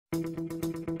Faites-vous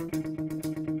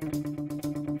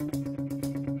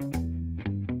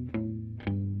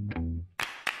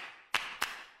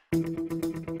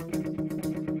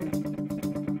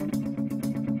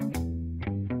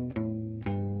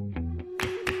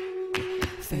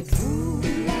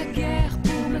la guerre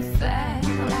pour me faire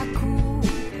la cour?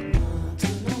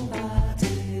 Maintenant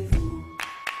battez-vous.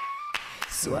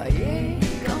 Soyez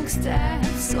gangster,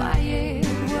 soyez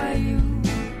voyou.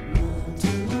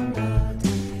 Maintenant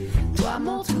battez-vous. Toi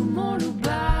mon tout, mon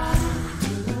loup-bas.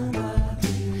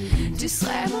 Tu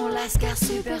serais mon lascar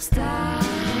superstar.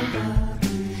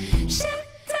 J'ai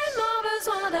tellement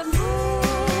besoin d'amour,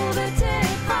 de tes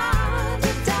bras,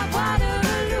 de ta voix de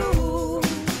velours.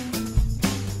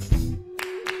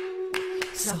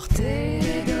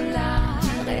 Sortez de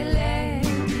l'art et les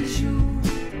bijoux.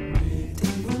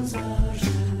 Mettez-vous à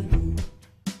genoux.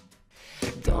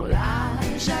 Dans la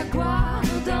Jaguar,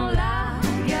 dans la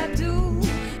Gadou.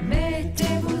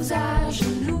 Mettez-vous à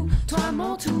genoux. Toi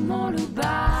mon tout, mon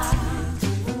loup-bas.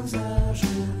 Mettez-vous à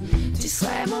genoux. Tu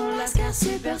serais mon lascar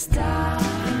superstar.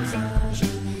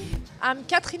 I'm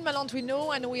Catherine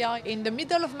Malandrino, and we are in the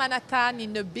middle of Manhattan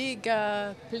in a big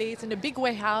place, in a big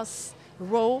warehouse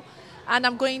row, and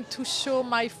I'm going to show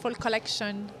my fall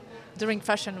collection during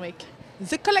Fashion Week.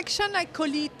 The collection, I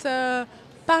call it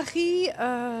Paris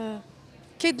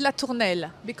Quai de la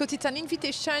Tournelle, because it's an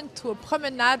invitation to a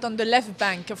promenade on the left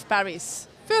bank of Paris.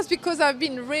 First, because I've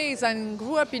been raised and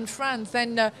grew up in France,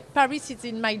 and Paris is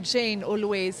in my Jayne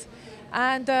always.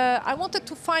 And I wanted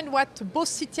to find what both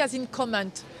cities has in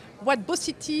common, what both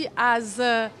cities has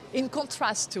in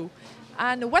contrast to,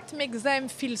 and what makes them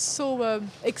feel so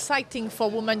exciting for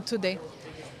women today.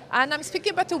 And I'm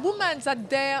speaking about a woman that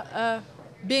they're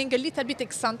being a little bit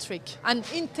eccentric, an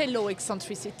intello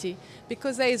eccentricity,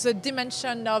 because there is a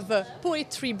dimension of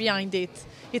poetry behind it.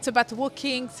 It's about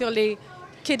walking sur les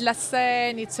quais de la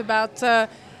Seine, it's about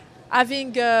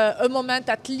having a moment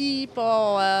at Lip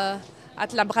or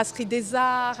at la Brasserie des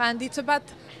Arts, and it's about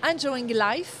enjoying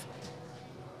life,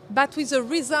 but with a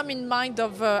rhythm in mind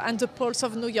of and the pulse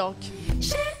of New York.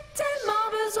 J'ai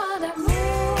tellement besoin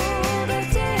d'amour, de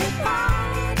tes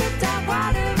bras, de ta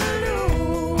voix de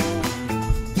velours.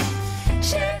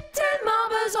 J'ai tellement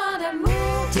besoin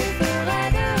d'amour, tu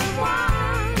ferais de moi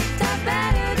ta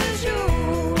belle de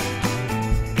jour.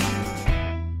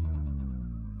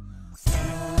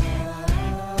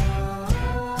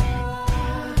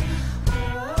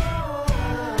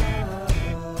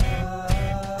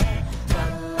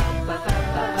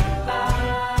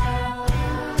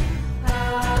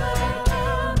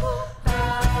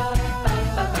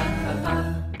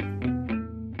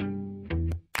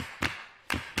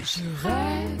 Je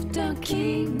rêve d'un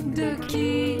king, de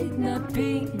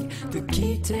kidnapping, de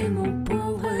quitter mon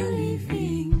pauvre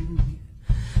living.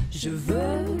 Je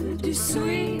veux du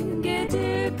swing et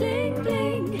du bling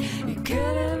bling, et que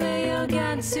le meilleur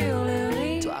gagne sur le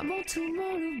ring. Toi mon tout,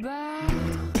 mon loup-bas,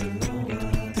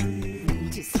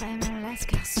 tu serais mon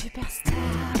lascar superstar.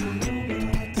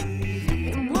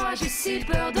 Et moi j'ai si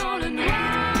peur dans le noir.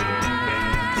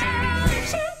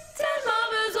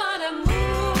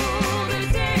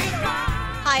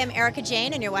 Hi, I'm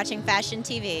Jayne, and you're watching Fashion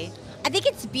TV. I think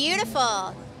it's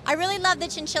beautiful. I really love the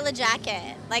chinchilla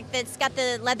jacket. Like, it's got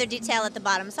the leather detail at the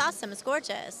bottom. It's awesome. It's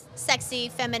gorgeous. Sexy,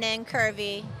 feminine,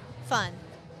 curvy, fun.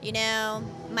 You know,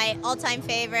 my all-time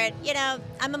favorite. You know,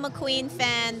 I'm a McQueen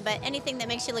fan, but anything that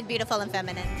makes you look beautiful and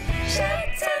feminine. J'ai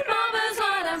tellement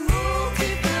besoin d'amour.